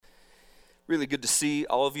Really good to see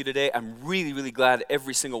all of you today. I'm really, really glad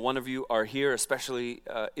every single one of you are here, especially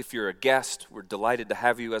if you're a guest. We're delighted to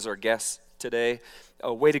have you as our guests today.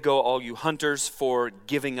 Way to go, all you hunters, for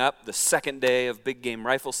giving up the second day of big game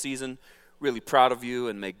rifle season. Really proud of you,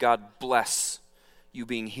 and may God bless you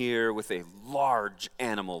being here with a large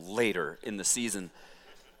animal later in the season.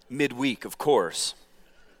 Midweek, of course.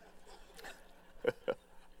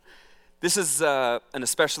 This is an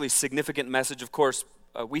especially significant message, of course.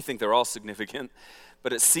 We think they're all significant,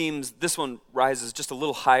 but it seems this one rises just a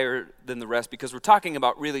little higher than the rest because we're talking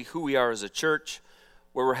about really who we are as a church,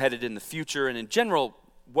 where we're headed in the future, and in general,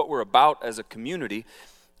 what we're about as a community.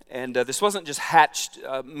 And this wasn't just hatched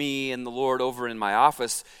me and the Lord over in my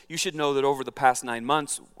office. You should know that over the past 9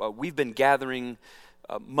 months, we've been gathering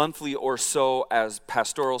monthly or so as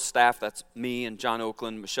pastoral staff. That's me and John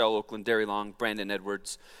Oakland, Michelle Oakland, Derry Long, Brandon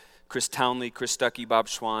Edwards, Chris Townley, Chris Stuckey, Bob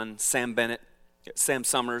Schwan, Sam Bennett, Sam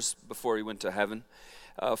Summers before he went to heaven,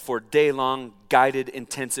 for day-long guided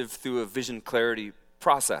intensive through a vision clarity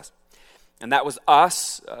process. And that was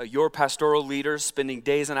us, your pastoral leaders, spending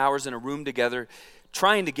days and hours in a room together,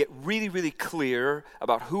 trying to get really, really clear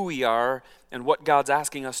about who we are and what God's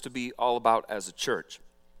asking us to be all about as a church.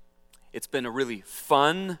 It's been a really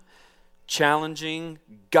fun, challenging,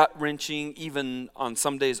 gut-wrenching, even on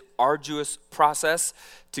some days arduous process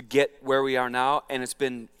to get where we are now, and it's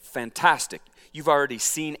been fantastic. You've already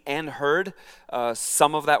seen and heard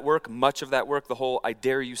some of that work, much of that work. The whole I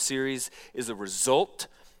Dare You series is a result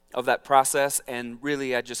of that process, and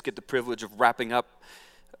really I just get the privilege of wrapping up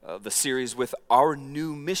the series with our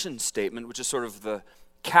new mission statement, which is sort of the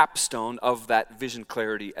capstone of that vision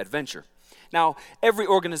clarity adventure. Now, every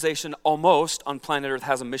organization almost on planet Earth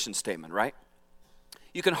has a mission statement, right?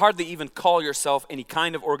 You can hardly even call yourself any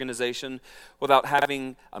kind of organization without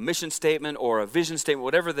having a mission statement or a vision statement,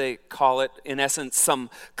 whatever they call it. In essence, some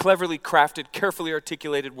cleverly crafted, carefully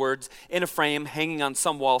articulated words in a frame hanging on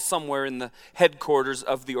some wall somewhere in the headquarters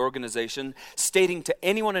of the organization, stating to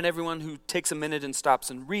anyone and everyone who takes a minute and stops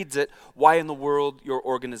and reads it why in the world your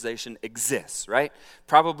organization exists, right?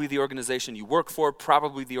 Probably the organization you work for,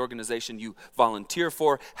 probably the organization you volunteer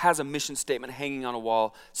for, has a mission statement hanging on a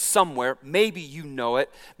wall somewhere. Maybe you know it.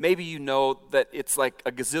 Maybe you know that it's like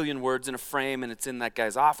a gazillion words in a frame and it's in that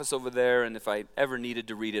guy's office over there, and if I ever needed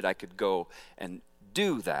to read it, I could go and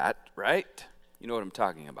do that, right? You know what I'm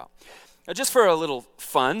talking about. Now, just for a little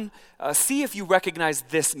fun, see if you recognize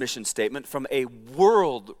this mission statement from a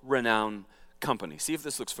world-renowned company. See if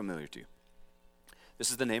this looks familiar to you. This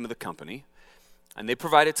is the name of the company, and they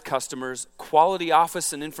provide its customers quality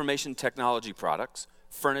office and information technology products,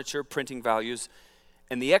 furniture, printing values,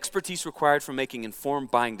 and the expertise required for making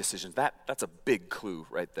informed buying decisions. That's a big clue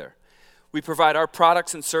right there. We provide our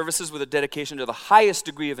products and services with a dedication to the highest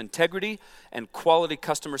degree of integrity and quality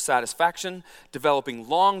customer satisfaction, developing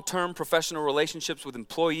long-term professional relationships with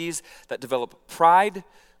employees that develop pride,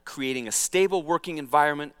 creating a stable working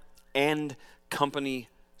environment, and company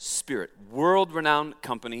spirit. World-renowned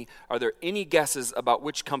company. Are there any guesses about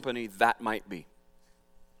which company that might be?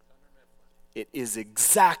 It is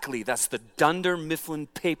exactly, that's the Dunder Mifflin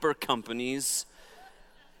Paper Company's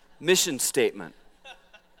mission statement.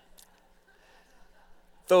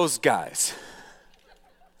 Those guys.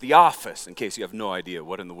 The Office, in case you have no idea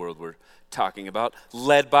what in the world we're talking about,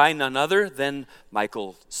 led by none other than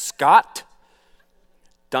Michael Scott,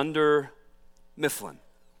 Dunder Mifflin.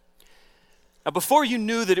 Now, before you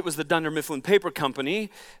knew that it was the Dunder Mifflin Paper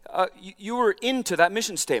Company, you were into that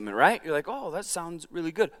mission statement, right? You're like, oh, that sounds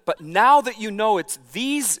really good. But now that you know it's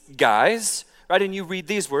these guys, right, and you read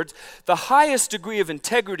these words, the highest degree of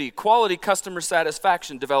integrity, quality customer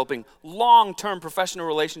satisfaction, developing long-term professional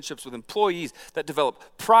relationships with employees that develop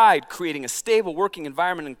pride, creating a stable working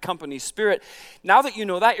environment and company spirit. Now that you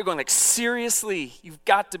know that, you're going like, seriously, you've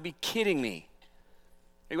got to be kidding me.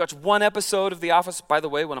 You watch one episode of The Office, by the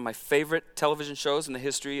way, one of my favorite television shows in the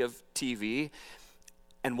history of TV,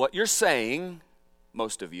 and what you're saying,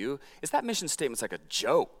 most of you, is that mission statement's like a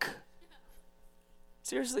joke.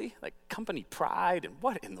 Seriously? Like company pride and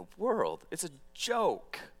what in the world? It's a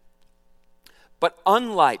joke. But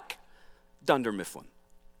unlike Dunder Mifflin,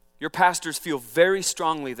 your pastors feel very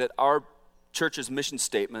strongly that our church's mission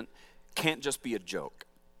statement can't just be a joke.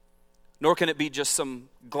 Nor can it be just some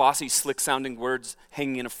glossy, slick-sounding words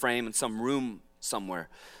hanging in a frame in some room somewhere.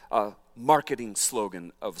 A marketing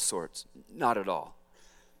slogan of sorts. Not at all.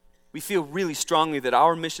 We feel really strongly that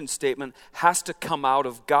our mission statement has to come out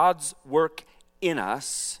of God's work in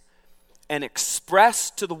us and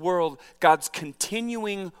express to the world God's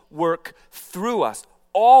continuing work through us.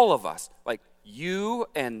 All of us. Like you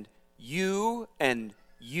and you and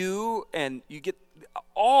you and you get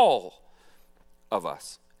all of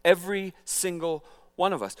us. Every single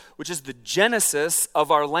one of us, which is the genesis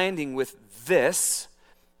of our landing with this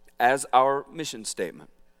as our mission statement.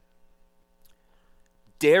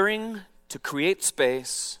 Daring to create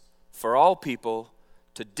space for all people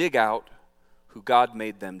to dig out who God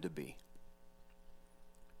made them to be.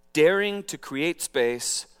 Daring to create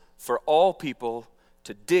space for all people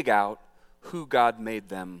to dig out who God made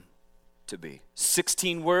them to be.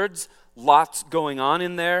 16 words, lots going on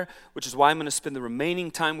in there, which is why I'm going to spend the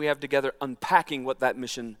remaining time we have together unpacking what that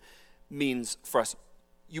mission means for us.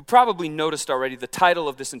 You probably noticed already the title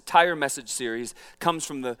of this entire message series comes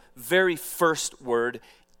from the very first word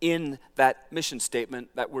in that mission statement,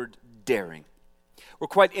 that word daring. We're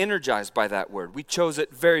quite energized by that word. We chose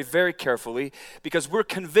it very, very carefully because we're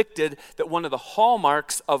convicted that one of the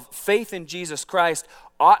hallmarks of faith in Jesus Christ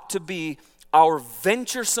ought to be our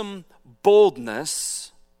venturesome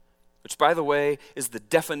boldness, which, by the way, is the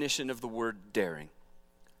definition of the word daring.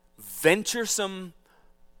 Venturesome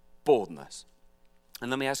boldness. And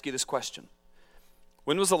let me ask you this question.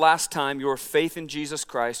 When was the last time your faith in Jesus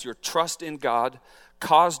Christ, your trust in God,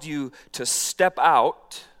 caused you to step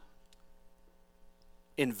out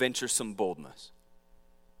in venturesome boldness?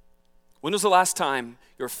 When was the last time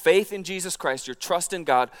your faith in Jesus Christ, your trust in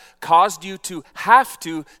God, caused you to have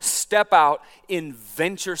to step out in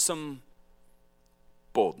venturesome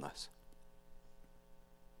boldness?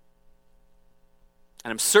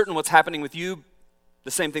 And I'm certain what's happening with you,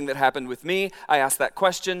 the same thing that happened with me. I asked that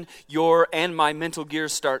question. Your and my mental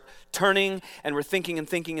gears start turning, and we're thinking,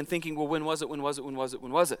 well, when was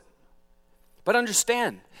it? But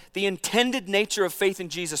understand, the intended nature of faith in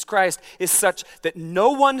Jesus Christ is such that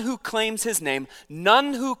no one who claims his name,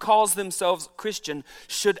 none who calls themselves Christian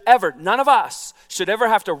none of us should ever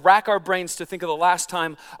have to rack our brains to think of the last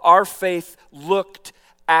time our faith looked,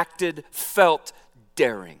 acted, felt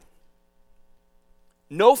daring.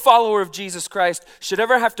 No follower of Jesus Christ should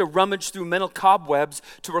ever have to rummage through mental cobwebs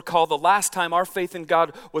to recall the last time our faith in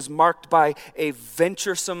God was marked by a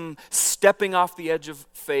venturesome stepping off the edge of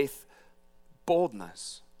faith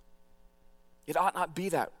boldness. It ought not be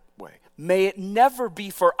that way. May it never be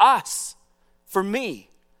for us, for me.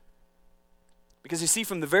 Because you see,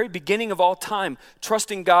 from the very beginning of all time,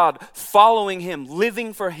 trusting God, following Him,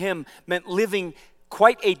 living for Him meant living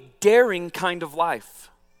quite a daring kind of life.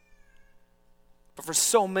 But for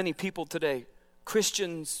so many people today,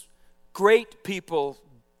 Christians, great people,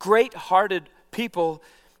 great-hearted people,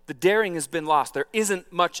 the daring has been lost. There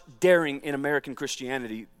isn't much daring in American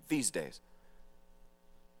Christianity these days.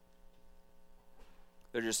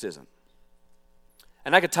 There just isn't.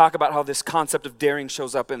 And I could talk about how this concept of daring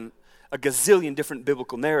shows up in a gazillion different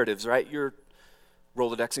biblical narratives, right? You're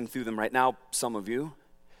Rolodexing through them right now, some of you.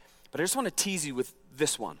 But I just want to tease you with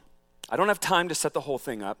this one. I don't have time to set the whole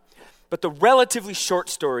thing up. But the relatively short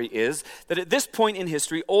story is that at this point in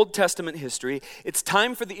history, Old Testament history, it's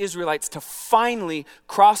time for the Israelites to finally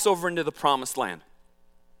cross over into the Promised Land,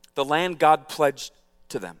 the land God pledged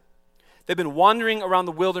to them. They've been wandering around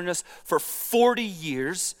the wilderness for 40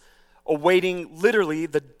 years, awaiting literally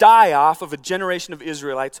the die-off of a generation of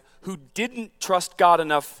Israelites who didn't trust God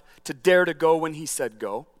enough to dare to go when He said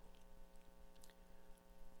go.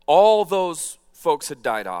 All those folks had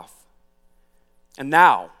died off. And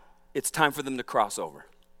now, it's time for them to cross over.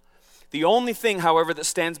 The only thing, however, that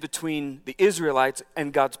stands between the Israelites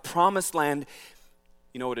and God's promised land,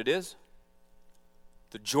 you know what it is?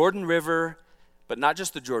 The Jordan River, but not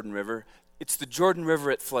just the Jordan River, it's the Jordan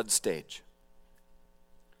River at flood stage.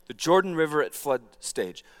 The Jordan River at flood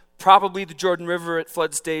stage. Probably the Jordan River at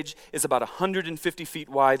flood stage is about 150 feet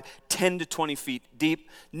wide, 10 to 20 feet deep.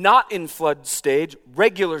 Not in flood stage,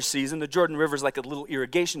 regular season, the Jordan River is like a little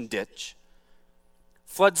irrigation ditch.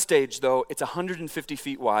 Flood stage, though, it's 150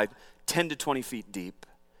 feet wide, 10 to 20 feet deep.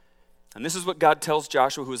 And this is what God tells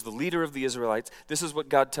Joshua, who is the leader of the Israelites. This is what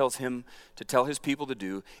God tells him to tell his people to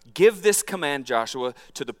do. Give this command, Joshua,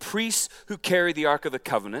 to the priests who carry the Ark of the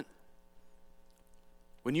Covenant.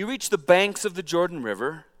 When you reach the banks of the Jordan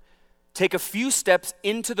River, take a few steps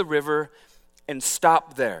into the river and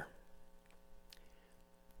stop there.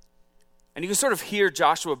 And you can sort of hear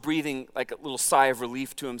Joshua breathing like a little sigh of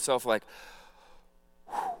relief to himself, like,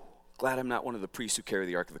 glad I'm not one of the priests who carry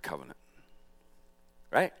the Ark of the Covenant.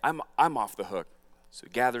 Right? I'm off the hook. So he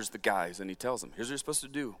gathers the guys and he tells them, here's what you're supposed to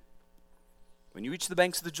do. When you reach the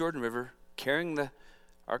banks of the Jordan River, carrying the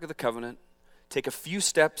Ark of the Covenant, take a few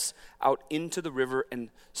steps out into the river and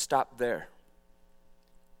stop there.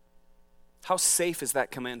 How safe is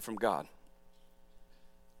that command from God?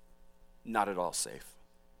 Not at all safe.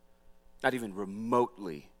 Not even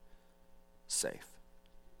remotely safe.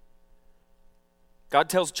 God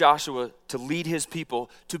tells Joshua to lead his people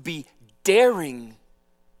to be daring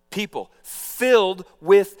people, filled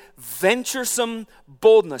with venturesome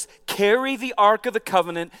boldness. Carry the Ark of the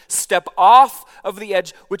Covenant, step off of the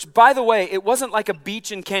edge, which, by the way, it wasn't like a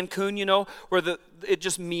beach in Cancun, where it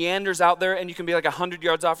just meanders out there and you can be like 100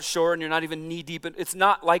 yards off shore and you're not even knee deep. It's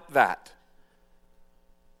not like that.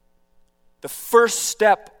 The first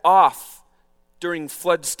step off during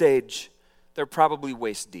flood stage, they're probably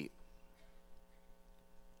waist deep.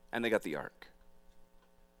 And they got the ark.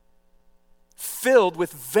 Filled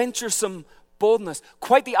with venturesome boldness.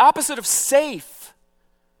 Quite the opposite of safe.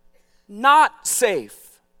 Not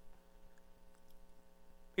safe.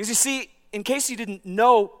 Because you see, in case you didn't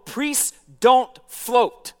know, priests don't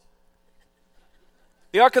float.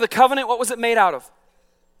 The Ark of the Covenant, what was it made out of?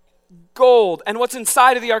 Gold. And what's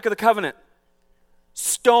inside of the Ark of the Covenant?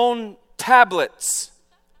 Stone tablets.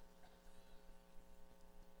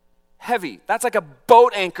 Heavy. That's like a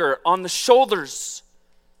boat anchor on the shoulders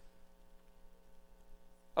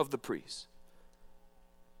of the priest.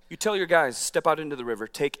 You tell your guys, step out into the river,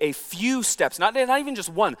 take a few steps, not even just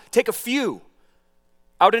one, take a few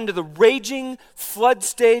out into the raging flood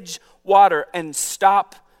stage water and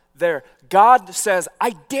stop there. God says,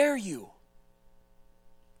 I dare you.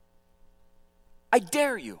 I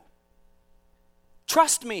dare you.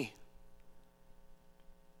 Trust me.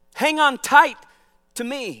 Hang on tight to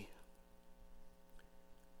me.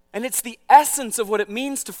 And it's the essence of what it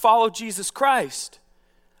means to follow Jesus Christ.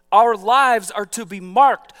 Our lives are to be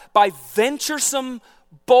marked by venturesome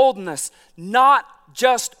boldness, not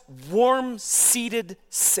just warm-seated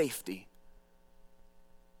safety.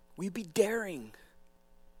 Will you be daring?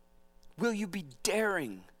 Will you be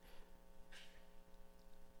daring?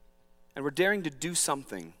 And we're daring to do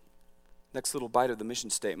something. Next little bite of the mission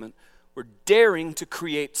statement. We're daring to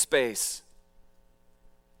create space.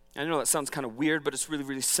 I know that sounds kind of weird, but it's really,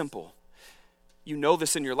 really simple. You know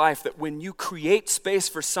this in your life, that when you create space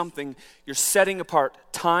for something, you're setting apart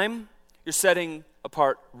time, you're setting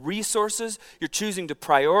apart resources, you're choosing to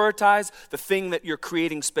prioritize the thing that you're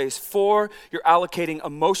creating space for, you're allocating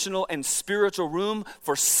emotional and spiritual room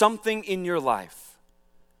for something in your life.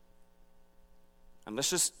 And let's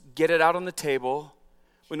just get it out on the table.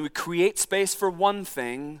 When we create space for one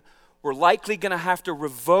thing, we're likely going to have to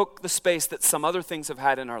revoke the space that some other things have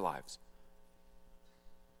had in our lives.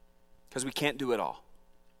 Because we can't do it all.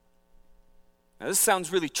 Now this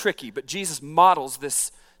sounds really tricky, but Jesus models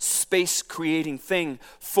this space-creating thing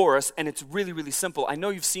for us, and it's really, really simple. I know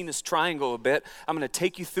you've seen this triangle a bit. I'm going to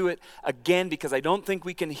take you through it again because I don't think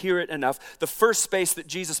we can hear it enough. The first space that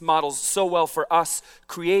Jesus models so well for us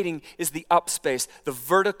creating is the up space, the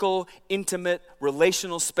vertical, intimate,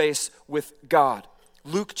 relational space with God.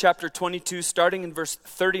 Luke chapter 22, starting in verse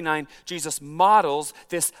 39, Jesus models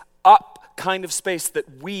this up kind of space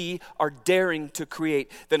that we are daring to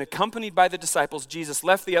create. Then, accompanied by the disciples, Jesus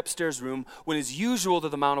left the upstairs room, went as usual to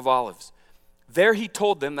the Mount of Olives. There he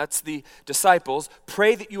told them, that's the disciples,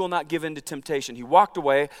 pray that you will not give in to temptation. He walked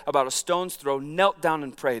away about a stone's throw, knelt down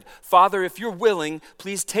and prayed, Father, if you're willing,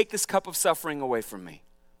 please take this cup of suffering away from me.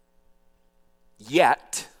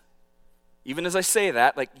 Yet, even as I say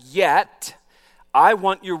that, yet, I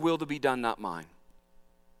want your will to be done, not mine.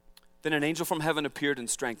 Then an angel from heaven appeared and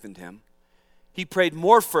strengthened him. He prayed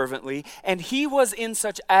more fervently, and he was in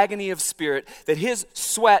such agony of spirit that his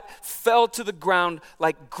sweat fell to the ground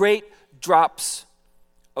like great drops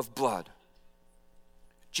of blood.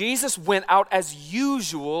 Jesus went out as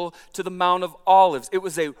usual to the Mount of Olives. It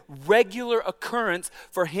was a regular occurrence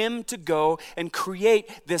for him to go and create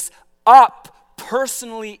this up,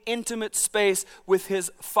 personally intimate space with his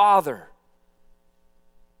Father.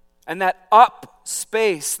 And that up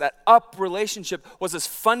space, that up relationship was as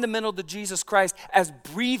fundamental to Jesus Christ as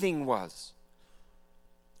breathing was.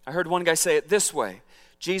 I heard one guy say it this way: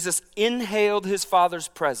 Jesus inhaled his Father's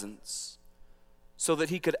presence so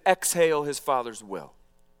that he could exhale his Father's will.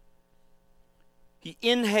 He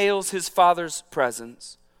inhales his Father's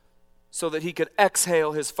presence so that he could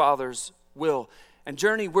exhale his Father's will. And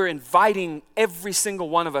Journey, we're inviting every single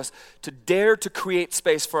one of us to dare to create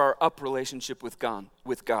space for our up relationship with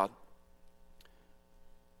God.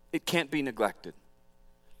 It can't be neglected.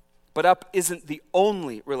 But up isn't the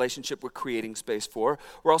only relationship we're creating space for.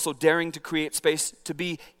 We're also daring to create space to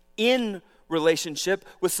be in relationship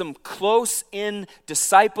with some close-in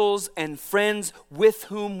disciples and friends with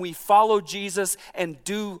whom we follow Jesus and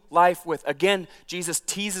do life with. Again, Jesus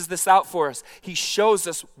teases this out for us. He shows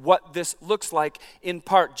us what this looks like in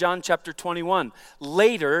part. John chapter 21.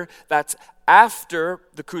 Later, that's after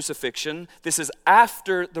the crucifixion. This is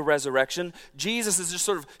after the resurrection. Jesus is just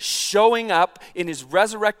sort of showing up in his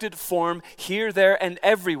resurrected form here, there, and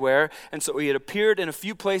everywhere. And so he had appeared in a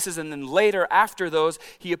few places, and then later, after those,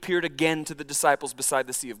 he appeared again to the disciples beside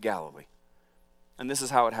the Sea of Galilee. And this is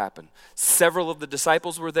how it happened. Several of the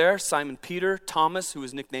disciples were there: Simon Peter, Thomas, who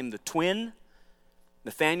was nicknamed the Twin,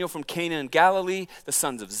 Nathanael from Cana in Galilee, the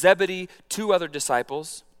sons of Zebedee, 2 other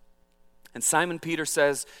disciples. And Simon Peter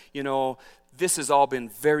says, this has all been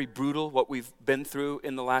very brutal, what we've been through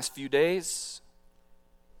in the last few days.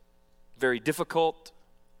 Very difficult.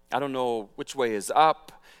 I don't know which way is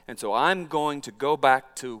up. And so I'm going to go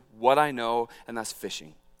back to what I know, and that's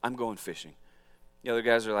fishing. I'm going fishing. The other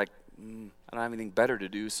guys are like, I don't have anything better to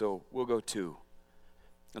do, so we'll go too.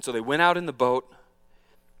 And so they went out in the boat,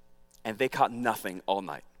 and they caught nothing all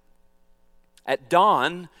night. At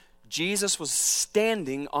dawn, Jesus was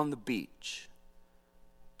standing on the beach.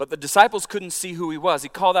 But the disciples couldn't see who he was. He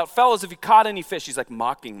called out, "Fellows, have you caught any fish?" He's like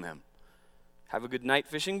mocking them. "Have a good night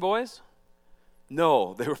fishing, boys?"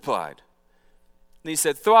 "No," they replied. And he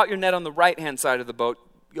said, "Throw out your net on the right-hand side of the boat.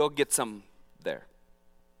 You'll get some there."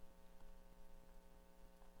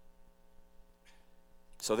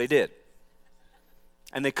 So they did.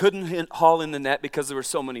 And they couldn't haul in the net because there were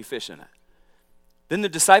so many fish in it. Then the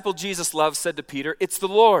disciple Jesus loved said to Peter, "It's the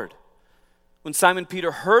Lord." When Simon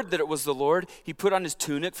Peter heard that it was the Lord, he put on his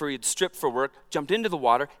tunic, for he had stripped for work, jumped into the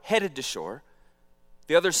water, headed to shore.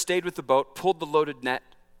 The others stayed with the boat, pulled the loaded net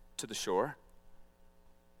to the shore.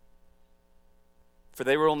 For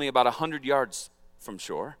they were only about 100 yards from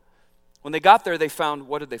shore. When they got there, they found,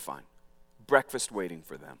 what did they find? Breakfast waiting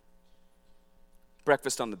for them.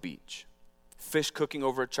 Breakfast on the beach. Fish cooking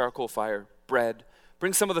over a charcoal fire, bread.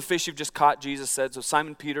 "Bring some of the fish you've just caught," Jesus said. So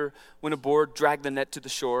Simon Peter went aboard, dragged the net to the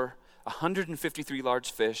shore, 153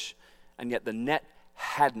 large fish, and yet the net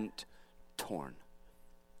hadn't torn.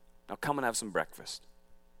 "Now come and have some breakfast,"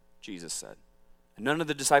 Jesus said. And none of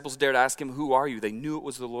the disciples dared ask him, "Who are you?" They knew it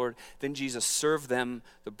was the Lord. Then Jesus served them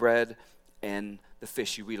the bread and the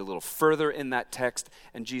fish. You read a little further in that text,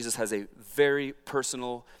 and Jesus has a very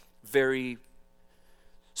personal, very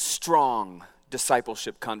strong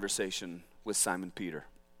discipleship conversation with Simon Peter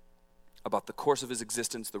about the course of his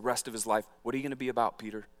existence, the rest of his life. What are you going to be about,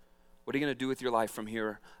 Peter? What are you going to do with your life from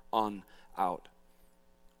here on out?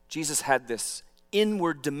 Jesus had this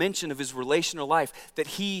inward dimension of his relational life that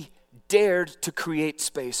he dared to create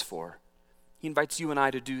space for. He invites you and I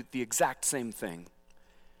to do the exact same thing.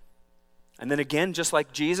 And then again, just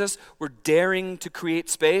like Jesus, we're daring to create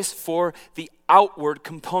space for the outward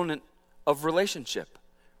component of relationship.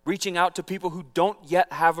 Reaching out to people who don't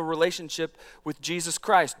yet have a relationship with Jesus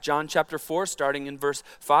Christ. John chapter 4, starting in verse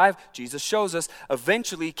 5, Jesus shows us,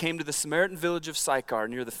 eventually he came to the Samaritan village of Sychar,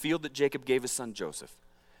 near the field that Jacob gave his son Joseph.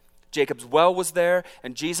 Jacob's well was there,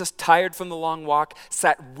 and Jesus, tired from the long walk,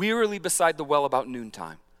 sat wearily beside the well about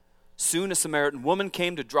noontime. Soon a Samaritan woman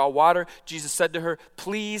came to draw water. Jesus said to her,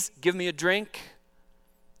 "Please give me a drink."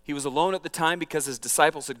 He was alone at the time because his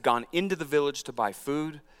disciples had gone into the village to buy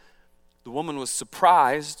food. The woman was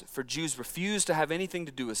surprised, for Jews refused to have anything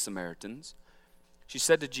to do with Samaritans. She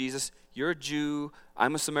said to Jesus, "You're a Jew,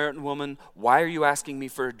 I'm a Samaritan woman. Why are you asking me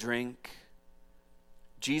for a drink?"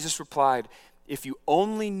 Jesus replied, "If you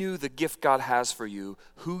only knew the gift God has for you,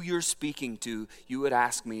 who you're speaking to, you would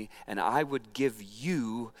ask me, and I would give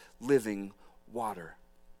you living water."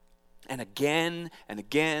 And again and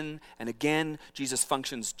again and again, Jesus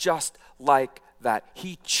functions just like that.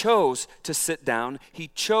 He chose to sit down. He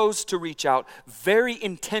chose to reach out very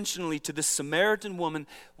intentionally to this Samaritan woman.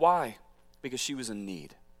 Why? Because she was in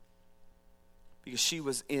need. Because she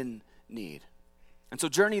was in need. And so,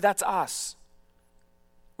 Journey, that's us.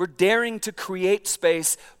 We're daring to create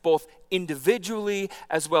space both individually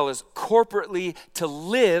as well as corporately to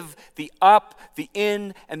live the up, the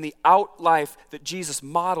in, and the out life that Jesus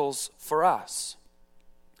models for us.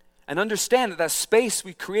 And understand that that space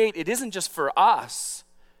we create, it isn't just for us.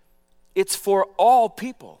 It's for all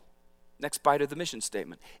people. Next bite of the mission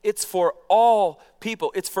statement. It's for all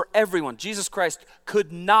people. It's for everyone. Jesus Christ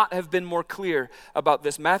could not have been more clear about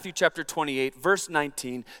this. Matthew chapter 28, verse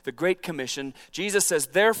 19, the Great Commission. Jesus says,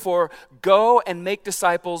 "Therefore, go and make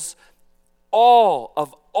disciples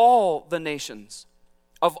of all the nations,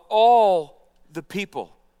 of all the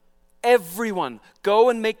people." Everyone. Go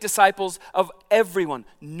and make disciples of everyone.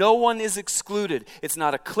 No one is excluded. It's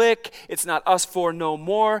not a clique. It's not us four no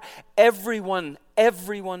more. Everyone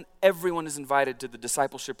is invited to the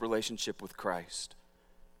discipleship relationship with Christ.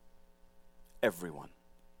 Everyone.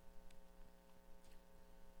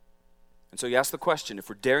 And so you ask the question, if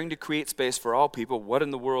we're daring to create space for all people, what in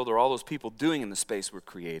the world are all those people doing in the space we're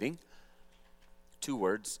creating? 2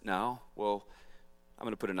 words now. Well, I'm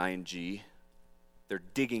going to put an ing. They're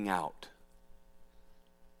digging out.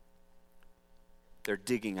 They're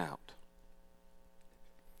digging out.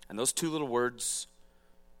 And those 2 little words,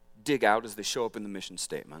 dig out, as they show up in the mission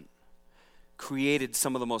statement, created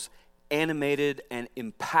some of the most animated and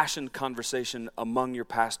impassioned conversation among your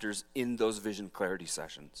pastors in those vision clarity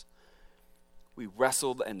sessions. We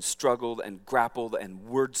wrestled and struggled and grappled and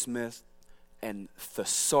wordsmithed and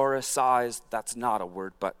thesaurusized. That's not a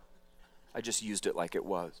word, but I just used it like it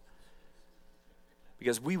was.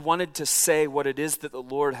 Because we wanted to say what it is that the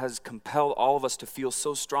Lord has compelled all of us to feel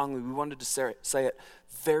so strongly. We wanted to say it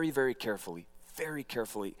very, very carefully, very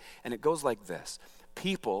carefully. And it goes like this.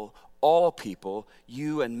 People, all people,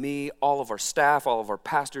 you and me, all of our staff, all of our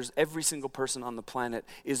pastors, every single person on the planet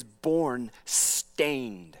is born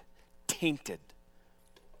stained, tainted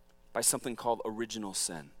by something called original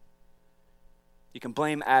sin. You can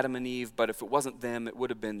blame Adam and Eve, but if it wasn't them, it would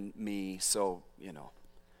have been me, so,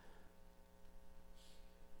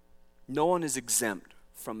 No one is exempt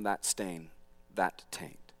from that stain, that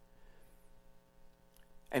taint.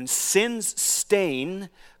 And sin's stain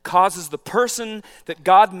causes the person that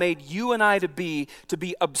God made you and I to be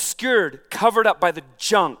obscured, covered up by the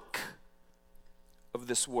junk of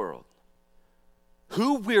this world.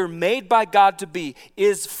 Who we're made by God to be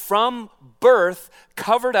is from birth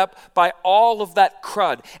covered up by all of that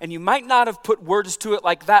crud. And you might not have put words to it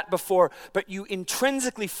like that before, but you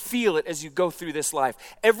intrinsically feel it as you go through this life.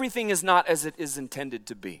 Everything is not as it is intended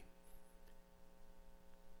to be.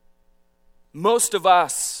 Most of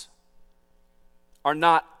us are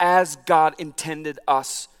not as God intended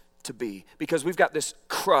us to be because we've got this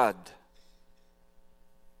crud.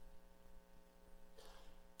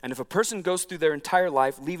 And if a person goes through their entire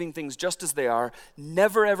life leaving things just as they are,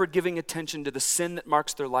 never ever giving attention to the sin that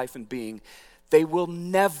marks their life and being, they will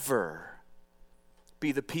never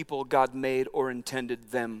be the people God made or intended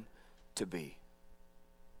them to be.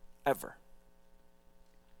 Ever.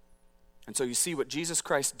 And so you see what Jesus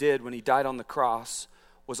Christ did when he died on the cross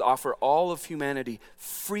was offer all of humanity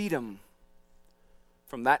freedom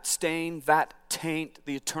from that stain, that taint,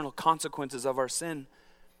 the eternal consequences of our sin,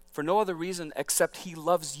 for no other reason except he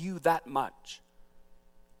loves you that much.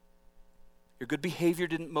 Your good behavior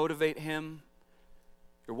didn't motivate him.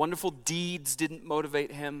 Your wonderful deeds didn't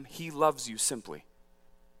motivate him. He loves you simply.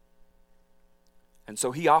 And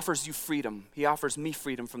so he offers you freedom. He offers me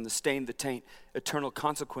freedom from the stain, the taint, eternal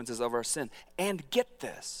consequences of our sin. And get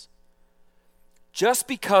this. Just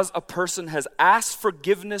because a person has asked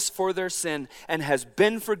forgiveness for their sin and has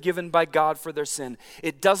been forgiven by God for their sin,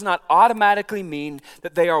 it does not automatically mean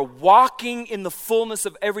that they are walking in the fullness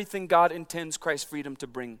of everything God intends Christ's freedom to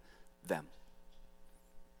bring them.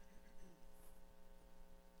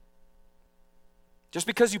 Just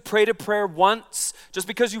because you prayed a prayer once, just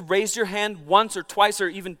because you raised your hand once or twice or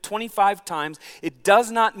even 25 times, it does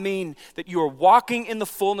not mean that you are walking in the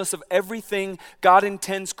fullness of everything God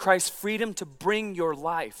intends Christ's freedom to bring your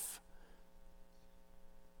life.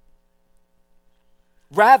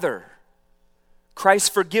 Rather, Christ's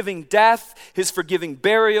forgiving death, his forgiving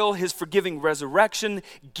burial, his forgiving resurrection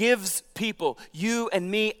gives people, you and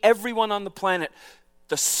me, everyone on the planet,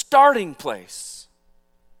 the starting place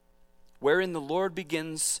wherein the Lord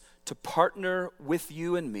begins to partner with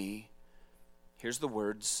you and me, here's the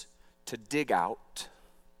words, to dig out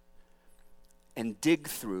and dig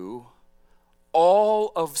through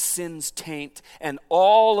all of sin's taint and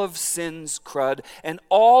all of sin's crud and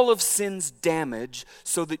all of sin's damage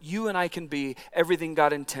so that you and I can be everything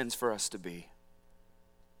God intends for us to be.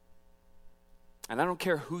 And I don't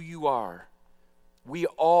care who you are, we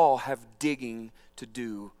all have digging to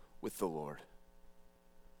do with the Lord.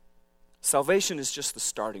 Salvation is just the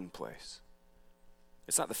starting place.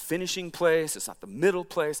 It's not the finishing place. It's not the middle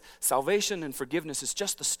place. Salvation and forgiveness is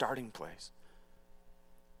just the starting place.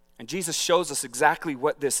 And Jesus shows us exactly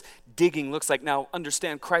what this digging looks like. Now,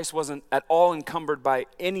 understand, Christ wasn't at all encumbered by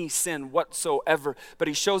any sin whatsoever, but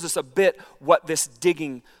he shows us a bit what this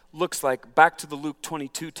digging looks like. Back to the Luke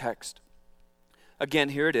 22 text. Again,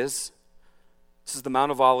 here it is. This is the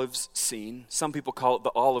Mount of Olives scene. Some people call it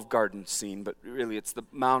the Olive Garden scene, but really it's the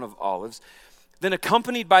Mount of Olives. Then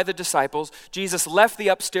accompanied by the disciples, Jesus left the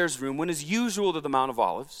upstairs room, went as usual to the Mount of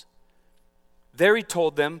Olives. There he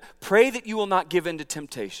told them, pray that you will not give in to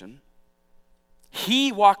temptation.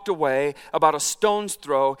 He walked away about a stone's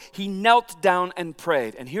throw. He knelt down and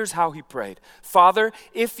prayed. And here's how he prayed. Father,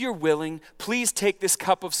 if you're willing, please take this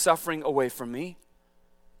cup of suffering away from me.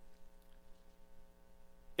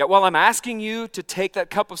 Yet while I'm asking you to take that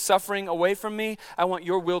cup of suffering away from me, I want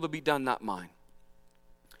your will to be done, not mine.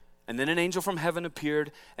 And then an angel from heaven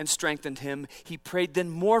appeared and strengthened him. He prayed then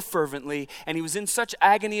more fervently, and he was in such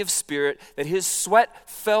agony of spirit that his sweat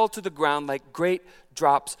fell to the ground like great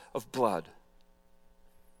drops of blood.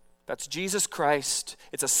 That's Jesus Christ.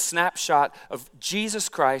 It's a snapshot of Jesus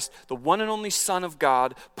Christ, the one and only Son of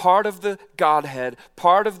God, part of the Godhead,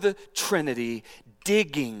 part of the Trinity,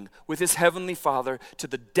 digging with his heavenly Father to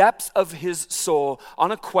the depths of his soul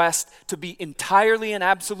on a quest to be entirely and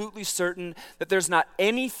absolutely certain that there's not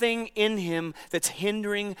anything in him that's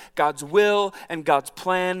hindering God's will and God's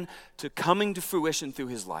plan to coming to fruition through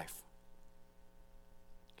his life.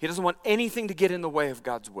 He doesn't want anything to get in the way of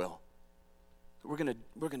God's will. We're gonna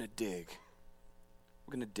dig.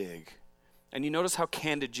 We're gonna dig. And you notice how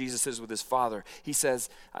candid Jesus is with his Father. He says,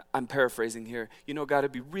 I'm paraphrasing here, God,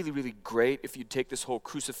 it'd be really, really great if you'd take this whole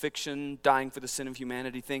crucifixion, dying for the sin of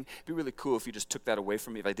humanity thing. It'd be really cool if you just took that away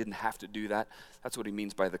from me, if I didn't have to do that. That's what he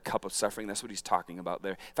means by the cup of suffering. That's what he's talking about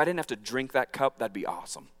there. If I didn't have to drink that cup, that'd be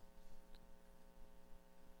awesome.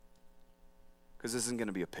 Because this isn't going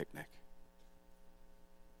to be a picnic.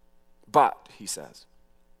 But, he says,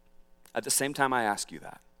 at the same time I ask you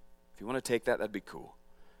that. If you want to take that, that'd be cool.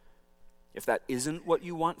 If that isn't what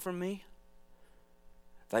you want from me,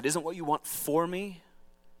 if that isn't what you want for me,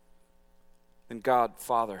 then God,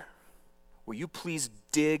 Father, will you please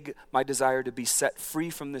dig my desire to be set free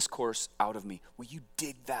from this course out of me? Will you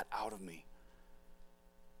dig that out of me?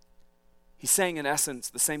 He's saying in essence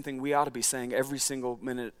the same thing we ought to be saying every single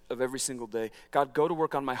minute of every single day. God, go to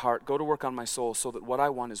work on my heart, go to work on my soul so that what I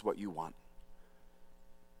want is what you want.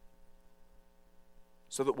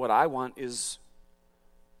 So that what I want is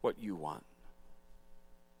what you want.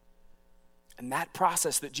 And that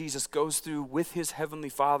process that Jesus goes through with his heavenly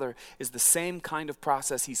Father is the same kind of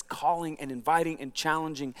process he's calling and inviting and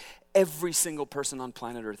challenging every single person on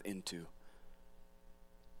planet Earth into.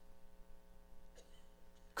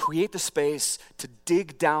 Create the space to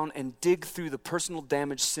dig down and dig through the personal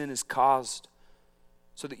damage sin has caused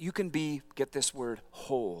so that you can be, get this word,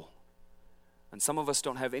 whole. And some of us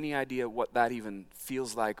don't have any idea what that even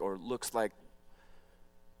feels like or looks like.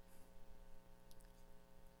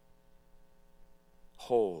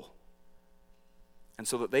 Whole. And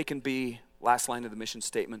so that they can be, last line of the mission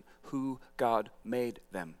statement, who God made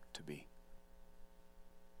them to be.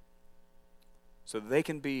 So that they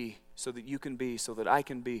can be, so that you can be, so that I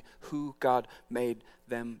can be who God made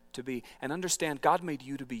them to be. And understand, God made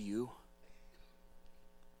you to be you.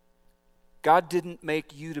 God didn't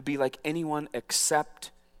make you to be like anyone except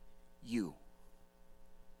you.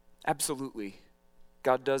 Absolutely.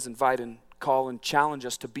 God does invite and call and challenge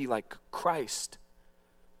us to be like Christ.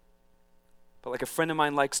 But like a friend of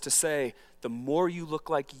mine likes to say, the more you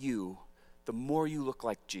look like you, the more you look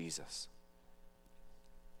like Jesus.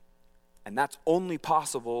 And that's only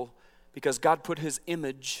possible because God put his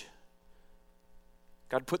image,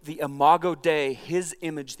 God put the imago Dei, his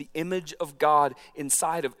image, the image of God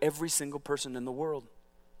inside of every single person in the world.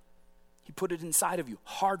 He put it inside of you,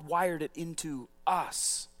 hardwired it into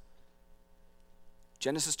us.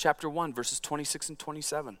 Genesis chapter 1, verses 26 and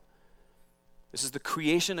 27. This is the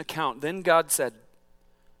creation account. Then God said,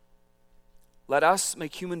 let us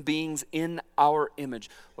make human beings in our image.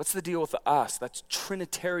 What's the deal with the us? That's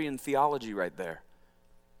Trinitarian theology right there.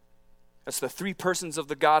 That's the three persons of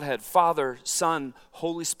the Godhead, Father, Son,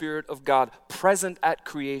 Holy Spirit of God, present at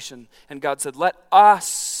creation. And God said, let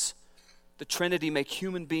us, the Trinity, make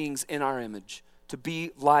human beings in our image to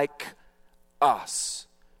be like us.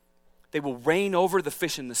 They will reign over the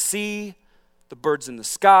fish in the sea, the birds in the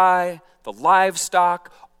sky, the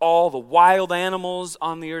livestock, all the wild animals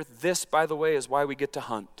on the earth. This, by the way, is why we get to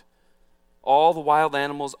hunt. All the wild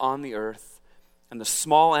animals on the earth and the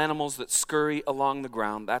small animals that scurry along the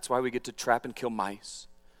ground. That's why we get to trap and kill mice.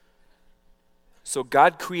 So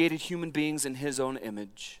God created human beings in his own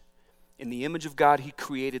image. In the image of God, he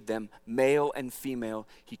created them, male and female.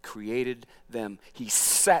 He created them. He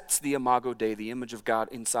sets the imago Dei, the image of God,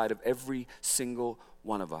 inside of every single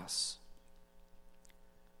one of us.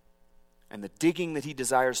 And the digging that he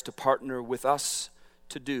desires to partner with us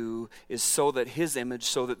to do is so that his image,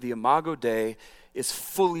 so that the imago Dei is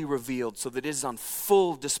fully revealed, so that it is on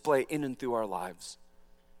full display in and through our lives.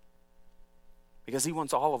 Because he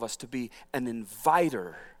wants all of us to be an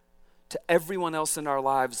inviter to everyone else in our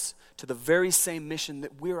lives to the very same mission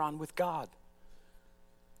that we're on with God.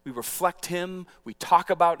 We reflect him, we talk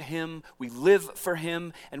about him, we live for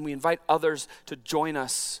him, and we invite others to join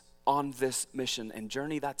us on this mission and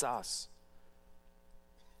journey. That's us.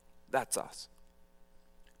 That's us.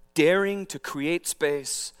 Daring to create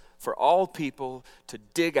space for all people to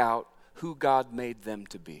dig out who God made them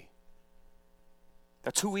to be.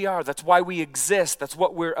 That's who we are. That's why we exist. That's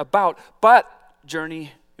what we're about. But,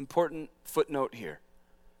 Journey, important footnote here.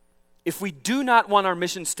 If we do not want our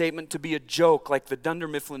mission statement to be a joke like the Dunder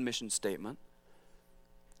Mifflin mission statement,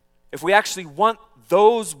 if we actually want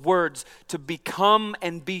those words to become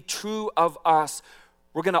and be true of us,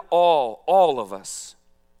 we're going to all of us,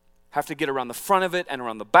 have to get around the front of it and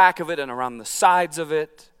around the back of it and around the sides of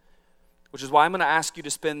it, which is why I'm going to ask you to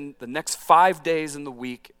spend the next 5 days in the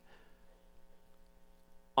week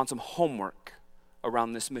on some homework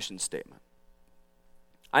around this mission statement.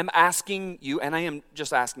 I'm asking you, and I am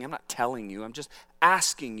just asking, I'm not telling you, I'm just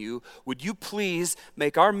asking you, would you please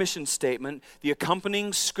make our mission statement, the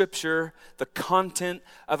accompanying scripture, the content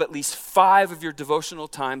of at least 5 of your devotional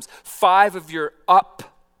times, 5 of your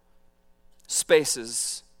up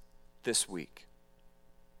spaces this week.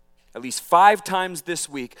 At least 5 times this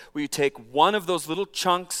week, will you take one of those little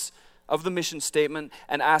chunks of the mission statement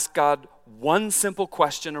and ask God one simple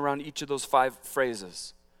question around each of those 5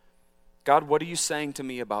 phrases. God, what are you saying to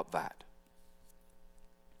me about that?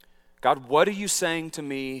 God, what are you saying to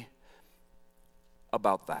me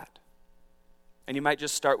about that? And you might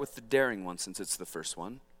just start with the daring one since it's the first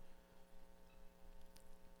one.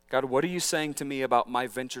 God, what are you saying to me about my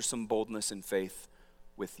venturesome boldness and faith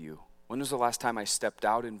with you? When was the last time I stepped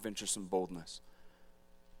out in venturesome boldness?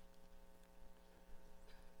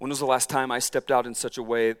 When was the last time I stepped out in such a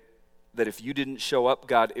way that if you didn't show up,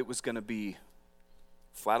 God, it was going to be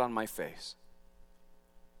flat on my face?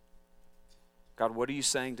 God, what are you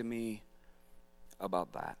saying to me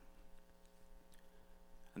about that?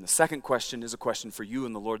 And the second question is a question for you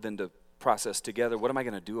and the Lord then to process together. What am I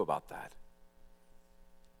going to do about that?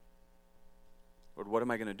 Lord, what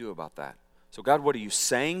am I going to do about that? So God, what are you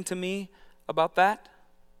saying to me about that?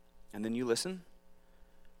 And then you listen.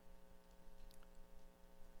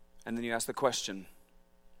 And then you ask the question,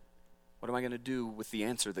 what am I going to do with the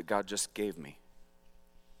answer that God just gave me?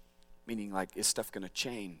 Meaning, like, is stuff going to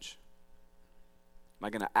change? Am I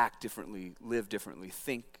going to act differently, live differently,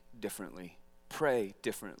 think differently, pray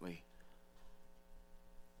differently?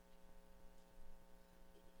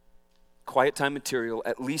 Quiet time material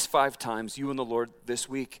at least 5 times, you and the Lord this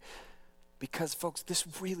week. Because, folks, this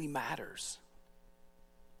really matters.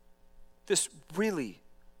 This really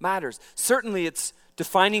matters. Certainly, it's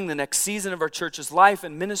defining the next season of our church's life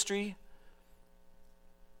and ministry.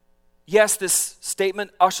 Yes, this statement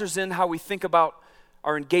ushers in how we think about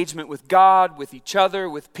our engagement with God, with each other,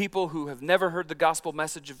 with people who have never heard the gospel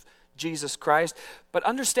message of Jesus Christ. But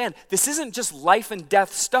understand, this isn't just life and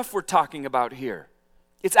death stuff we're talking about here.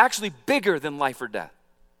 It's actually bigger than life or death.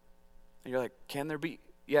 And you're like, can there be?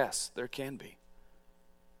 Yes, there can be.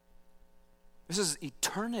 This is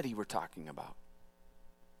eternity we're talking about.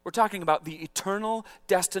 We're talking about the eternal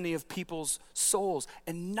destiny of people's souls,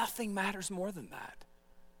 and nothing matters more than that.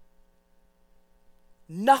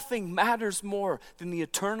 Nothing matters more than the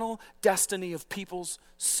eternal destiny of people's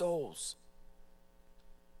souls.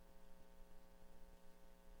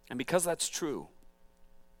 And because that's true,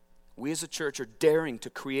 we as a church are daring to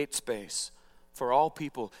create space for all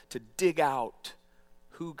people to dig out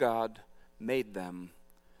who God made them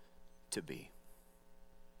to be.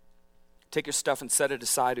 Take your stuff and set it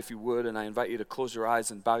aside if you would, and I invite you to close your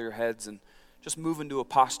eyes and bow your heads and just move into a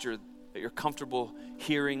posture that you're comfortable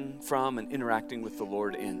hearing from and interacting with the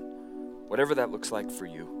Lord in, whatever that looks like for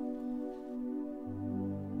you.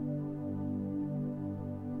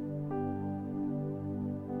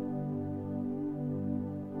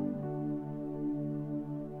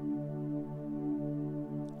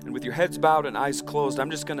 And with your heads bowed and eyes closed,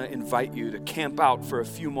 I'm just going to invite you to camp out for a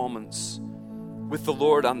few moments with the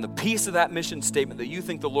Lord on the piece of that mission statement that you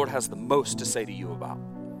think the Lord has the most to say to you about.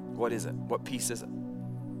 What is it? What piece is it?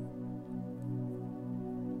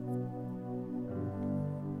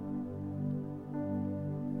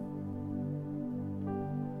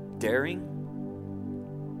 Daring,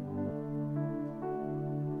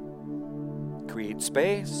 create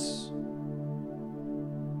space.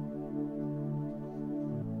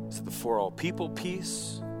 Is it the for all people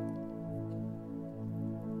piece?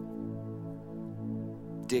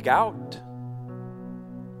 Dig out.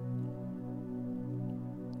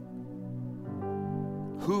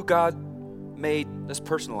 Who God made, let's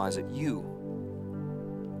personalize it, you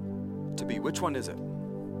to be. Which one is it?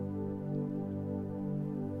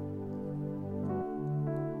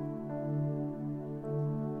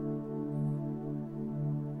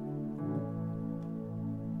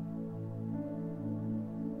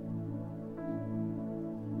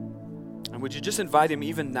 And would you just invite him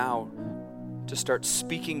even now to start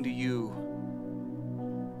speaking to you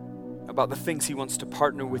about the things he wants to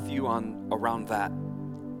partner with you on around that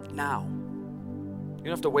now. You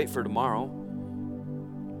don't have to wait for tomorrow.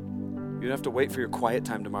 You don't have to wait for your quiet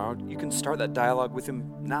time tomorrow. You can start that dialogue with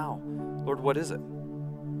him now. Lord, what is it?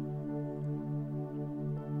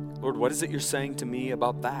 Lord, what is it you're saying to me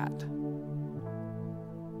about that?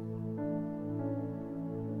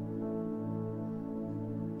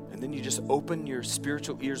 And then you just open your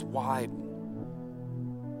spiritual ears wide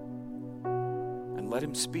and let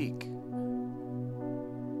him speak.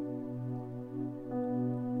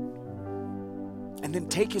 And then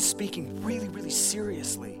take his speaking really, really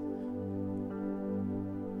seriously.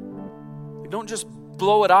 Don't just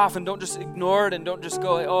blow it off and don't just ignore it and don't just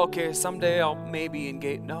go, oh, okay, someday I'll maybe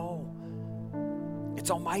engage. No.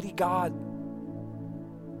 It's Almighty God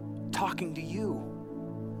talking to you.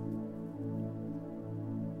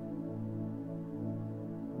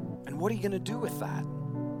 And what are you going to do with that?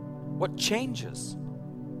 What changes?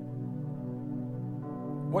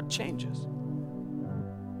 What changes?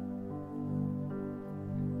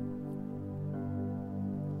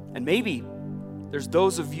 And maybe there's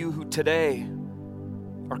those of you who today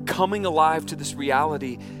are coming alive to this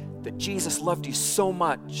reality that Jesus loved you so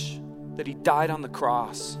much that he died on the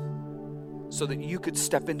cross so that you could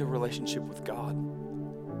step into relationship with God.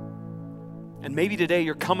 And maybe today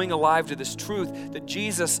you're coming alive to this truth that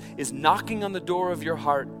Jesus is knocking on the door of your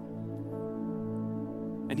heart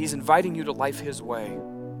and he's inviting you to life his way.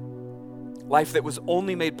 Life that was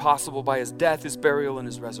only made possible by his death, his burial, and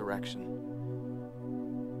his resurrection.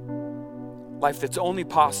 Life that's only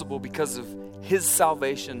possible because of his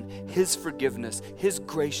salvation, his forgiveness, his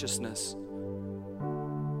graciousness.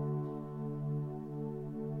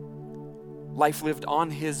 Life lived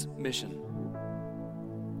on his mission.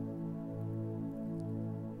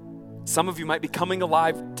 Some of you might be coming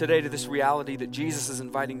alive today to this reality that Jesus is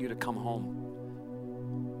inviting you to come home.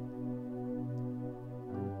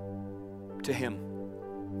 To him.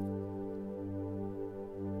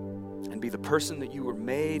 And be the person that you were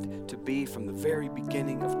made to be from the very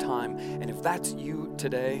beginning of time. And if that's you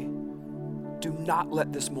today, do not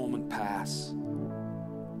let this moment pass.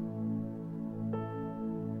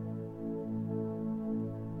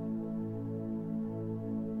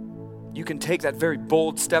 You can take that very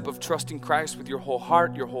bold step of trusting Christ with your whole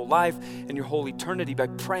heart, your whole life, and your whole eternity by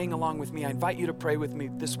praying along with me. I invite you to pray with me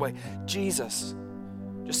this way. Jesus,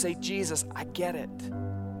 just say, Jesus, I get it.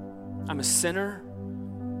 I'm a sinner,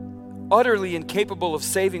 utterly incapable of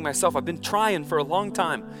saving myself. I've been trying for a long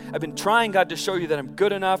time. I've been trying, God, to show you that I'm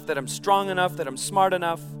good enough, that I'm strong enough, that I'm smart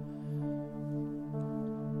enough.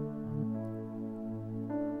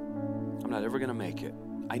 I'm not ever going to make it.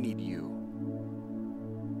 I need you.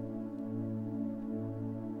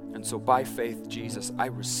 And so by faith, Jesus, I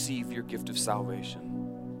receive your gift of salvation.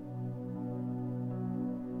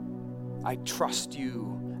 I trust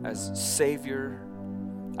you as Savior.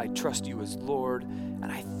 I trust you as Lord.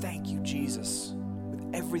 And I thank you, Jesus, with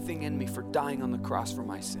everything in me for dying on the cross for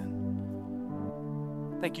my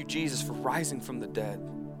sin. Thank you, Jesus, for rising from the dead.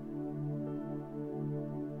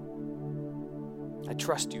 I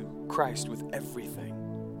trust you, Christ, with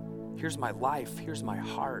everything. Here's my life. Here's my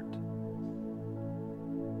heart.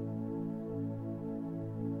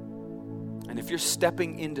 And if you're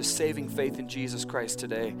stepping into saving faith in Jesus Christ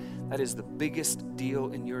today, that is the biggest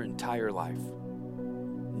deal in your entire life.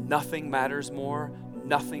 Nothing matters more.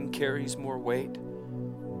 Nothing carries more weight.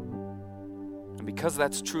 And because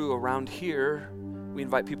that's true around here, we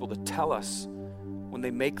invite people to tell us when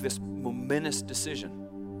they make this momentous decision.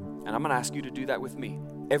 And I'm going to ask you to do that with me.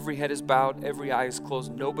 Every head is bowed, every eye is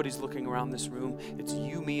closed. Nobody's looking around this room. It's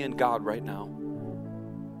you, me, and God right now.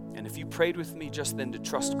 And if you prayed with me just then to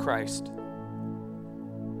trust Christ,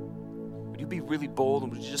 you be really bold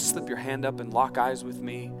and would you just slip your hand up and lock eyes with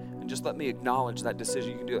me and just let me acknowledge that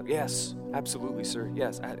decision? You can do it. Yes, absolutely, sir.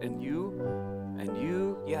 Yes. And you,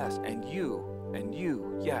 yes. And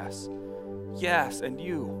you, yes. Yes, and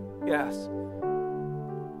you, yes.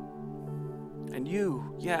 And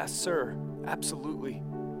you, yes, sir. Absolutely.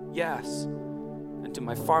 Yes. And to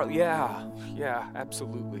my far, yeah,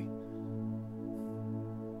 absolutely.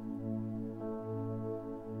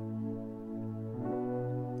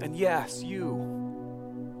 And yes, you.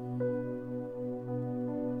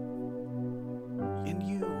 And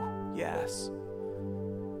you, yes.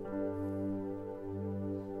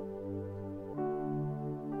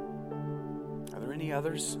 Are there any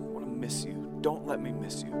others? I want to miss you. Don't let me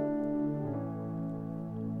miss you.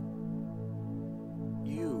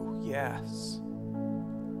 You, yes.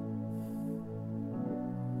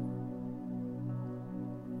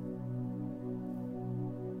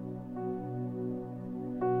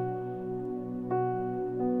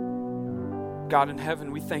 God in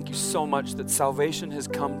heaven, we thank you so much that salvation has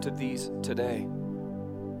come to these today.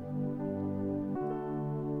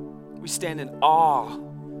 We stand in awe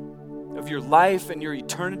of your life and your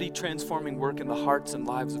eternity transforming work in the hearts and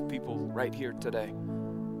lives of people right here today.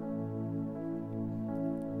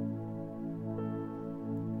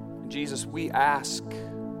 And Jesus, we ask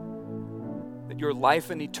that your life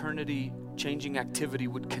and eternity changing activity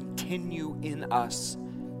would continue in us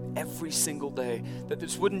every single day. That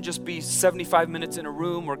this wouldn't just be 75 minutes in a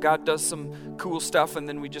room where God does some cool stuff and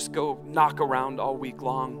then we just go knock around all week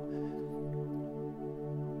long.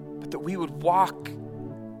 But that we would walk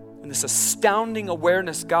in this astounding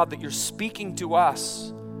awareness, God, that you're speaking to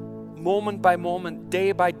us moment by moment,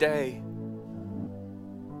 day by day.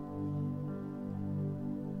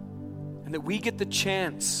 And that we get the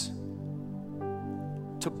chance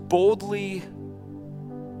to boldly,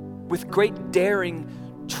 with great daring,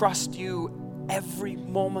 trust you every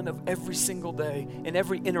moment of every single day, in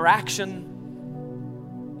every interaction,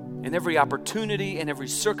 in every opportunity, in every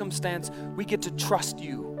circumstance. We get to trust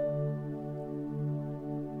you.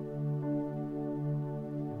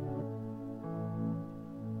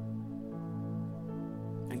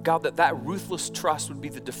 And God, that ruthless trust would be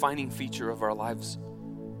the defining feature of our lives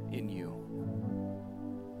in you.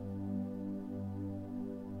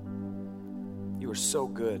 You are so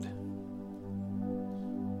good.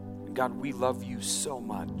 And God, we love you so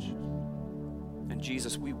much. And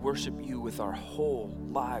Jesus, we worship you with our whole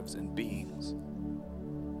lives and beings.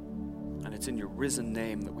 And it's in your risen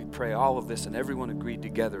name that we pray all of this, and everyone agreed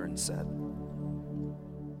together and said,